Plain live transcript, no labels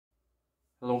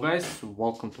Hello guys,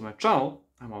 welcome to my channel.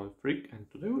 I'm Freak, and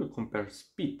today we'll compare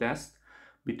speed test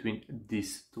between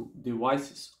these two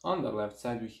devices. On the left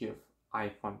side we have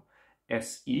iPhone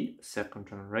SE second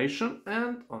generation,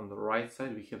 and on the right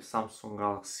side we have Samsung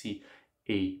Galaxy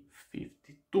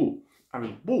A52. I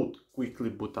will both quickly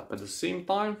boot up at the same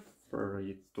time.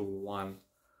 3, 2, 1,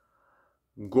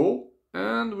 go,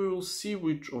 and we will see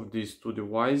which of these two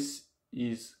devices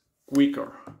is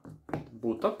quicker.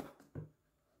 Boot up.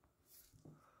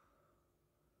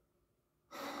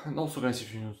 And also guys,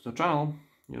 if you're new to the channel,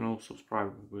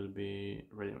 subscribe will be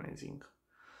really amazing.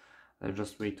 Let's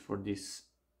just wait for this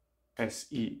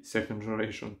SE second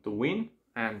generation to win,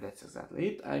 and that's exactly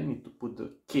it. I need to put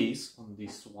the case on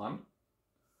this one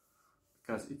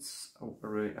because it's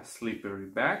really a slippery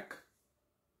back.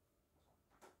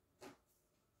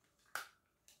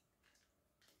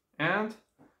 And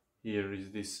here is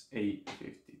this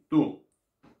A52.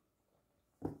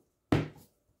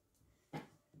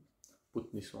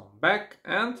 Put this one back,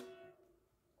 and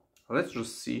let's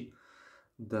just see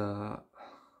the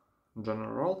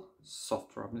general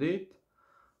software update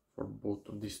for both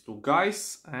of these two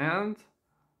guys. And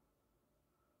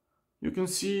you can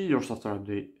see your software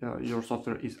update, your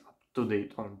software is up to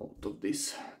date on both of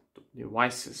these two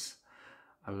devices.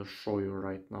 I will show you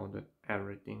right now that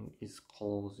everything is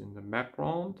closed in the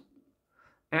background,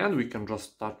 and we can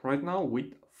just start right now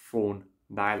with phone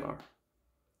dialer.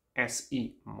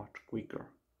 SE much quicker.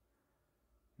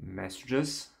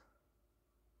 Messages,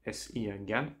 SE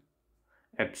again.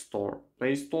 App Store,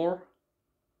 Play Store.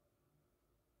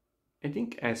 I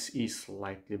think SE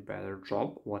slightly better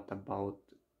job. What about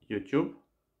YouTube?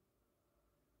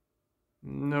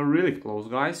 No, really close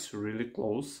guys, really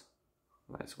close.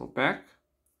 Let's go back.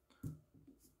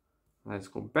 Let's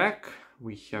go back.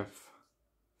 We have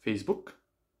Facebook.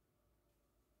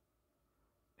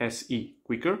 SE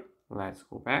quicker. Let's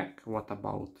go back. What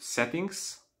about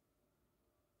settings?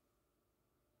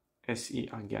 SE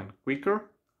again quicker.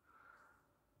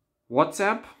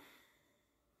 WhatsApp.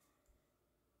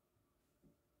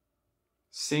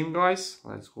 Same guys.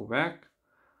 Let's go back.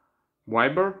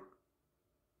 Viber.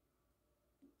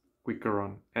 Quicker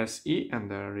on SE, and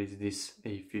there is this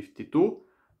A52.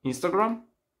 Instagram.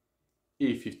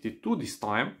 A52 this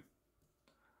time.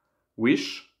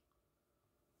 Wish.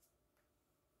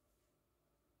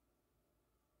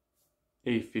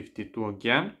 A52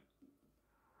 again.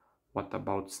 What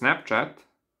about Snapchat?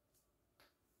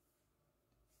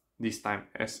 This time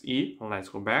SE. Let's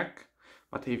go back.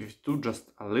 But A52 just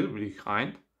a little bit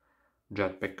behind.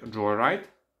 Jetpack Joyride.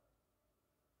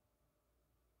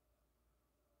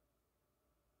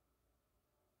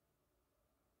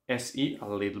 SE a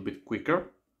little bit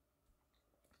quicker.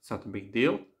 It's not a big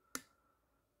deal.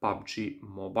 PUBG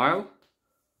Mobile.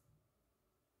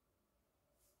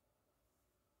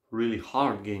 Really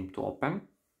hard game to open.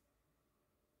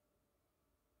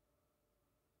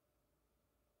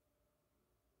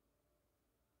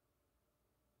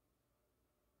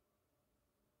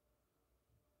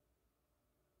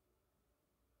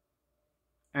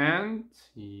 And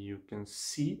you can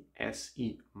see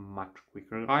SE much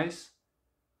quicker guys.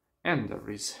 And there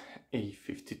is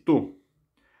A52.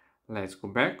 Let's go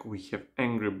back. We have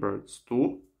Angry Birds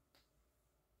 2.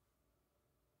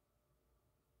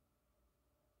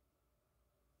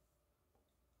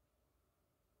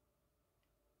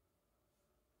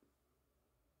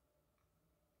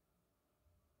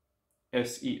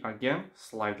 SE again,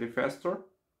 slightly faster.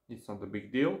 It's not a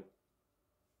big deal.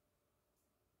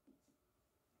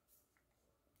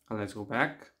 Let's go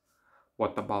back.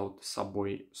 What about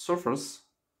Subway Surfers?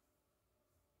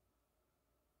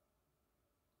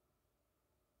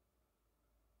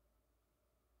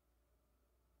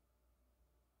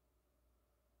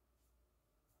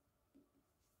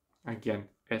 Again,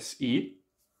 SE.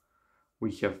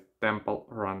 We have Temple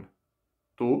Run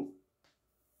 2.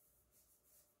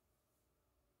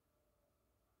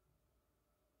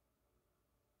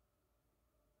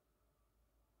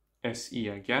 SE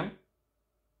again.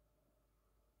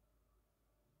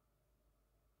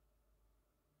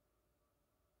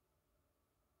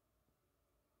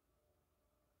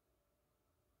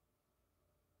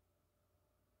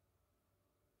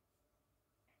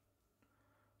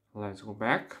 Let's go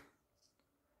back.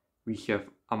 We have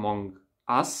Among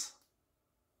Us.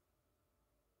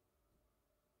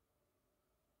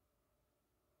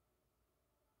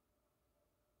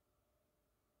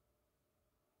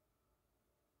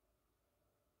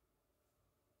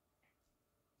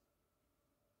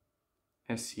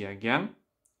 SE again.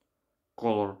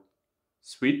 Color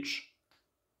Switch.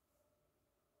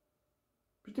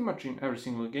 Pretty much in every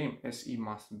single game SE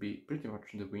must be pretty much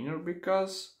the winner,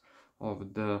 because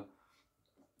of the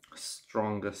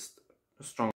strongest.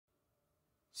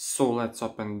 So let's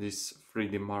open this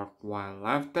 3D Mark Y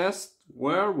Live test,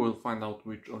 where we'll find out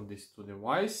which of these two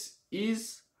devices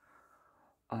is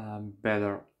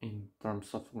better in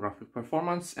terms of graphic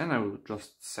performance, and I will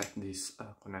just set this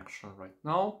connection right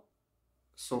now.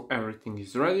 So everything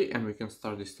is ready and we can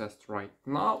start this test right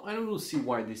now, and we'll see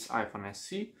why this iPhone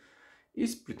SE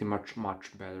is pretty much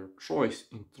better choice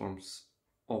in terms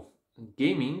of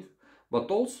gaming, but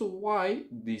also why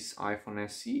this iPhone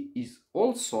SE is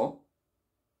also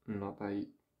not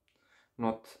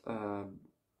a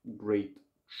great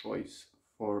choice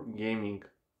for gaming.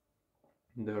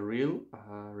 The real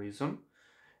reason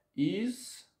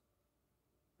is,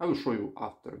 I will show you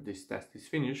after this test is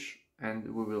finished, and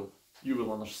you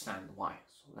will understand why.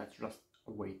 So let's just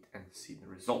wait and see the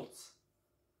results.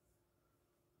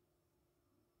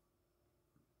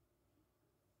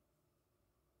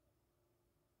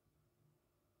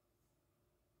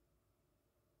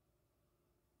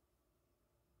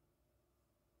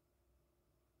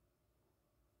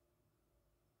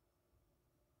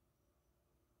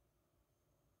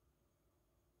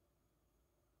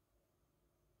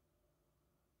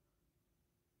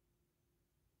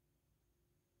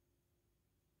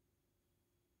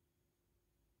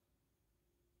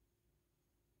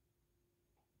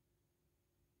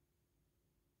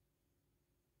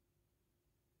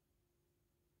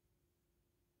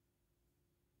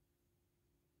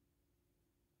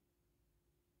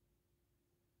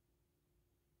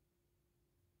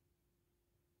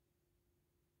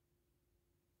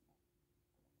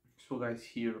 So guys,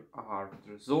 here are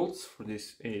the results for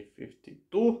this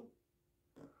A52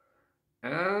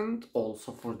 and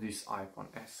also for this iPhone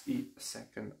SE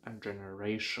second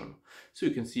generation. So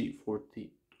you can see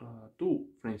 42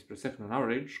 frames per second on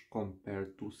average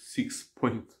compared to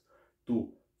 6.2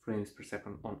 frames per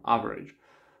second on average.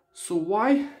 So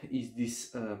why is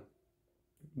this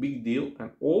big deal?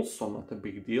 And also not a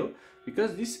big deal,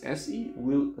 because this SE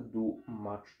will do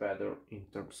much better in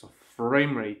terms of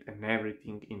frame rate, and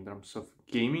everything in terms of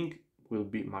gaming will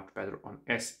be much better on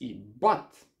SE.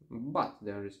 But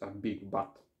there is a big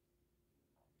but.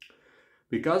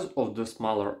 Because of the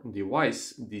smaller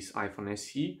device, this iPhone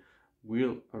SE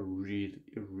will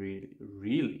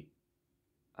really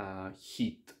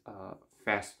heat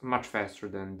much faster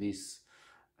than this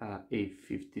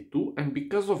A52, and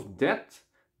because of that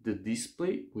the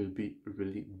display will be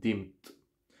really dimmed,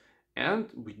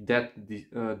 and with that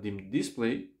dimmed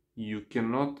display you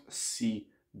cannot see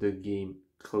the game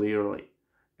clearly,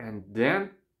 and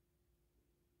then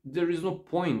there is no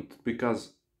point,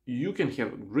 because you can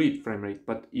have a great frame rate,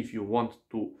 but if you want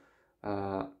to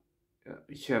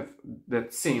have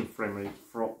that same frame rate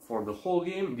for the whole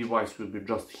game, device will be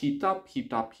just heat up,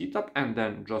 and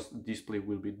then just display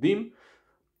will be dim.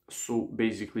 So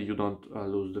basically you don't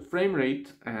lose the frame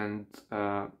rate, and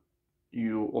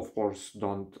you of course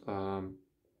don't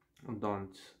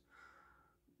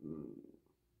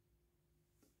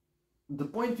the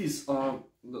point is,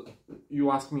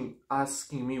 you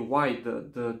asking me why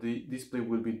the display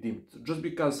will be dimmed. Just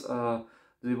because the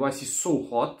device is so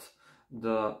hot,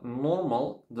 the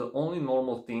only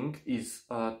normal thing is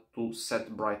to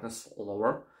set brightness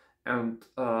lower, and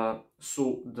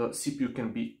so the CPU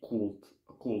can be cooled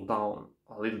down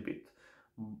a little bit.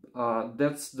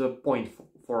 That's the point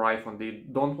for iPhone. They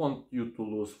don't want you to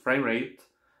lose frame rate.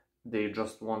 They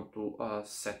just want to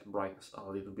set brightness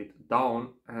a little bit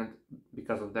down, and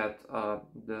because of that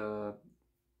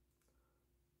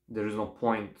there is no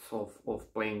point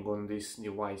of playing on this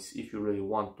device if you really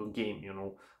want to game, you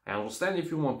know. I understand if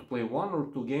you want to play 1 or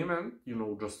 2 games and, you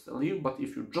know, just leave, but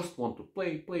if you just want to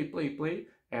play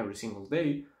every single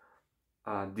day,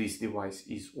 this device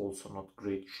is also not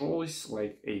great choice,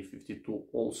 like A52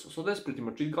 also. So that's pretty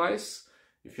much it, guys.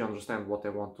 If you understand what I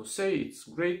want to say, it's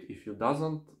great. If you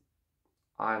doesn't,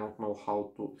 I don't know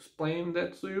how to explain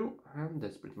that to you, and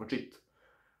that's pretty much it.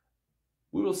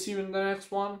 We will see you in the next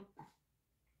one.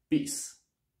 Peace.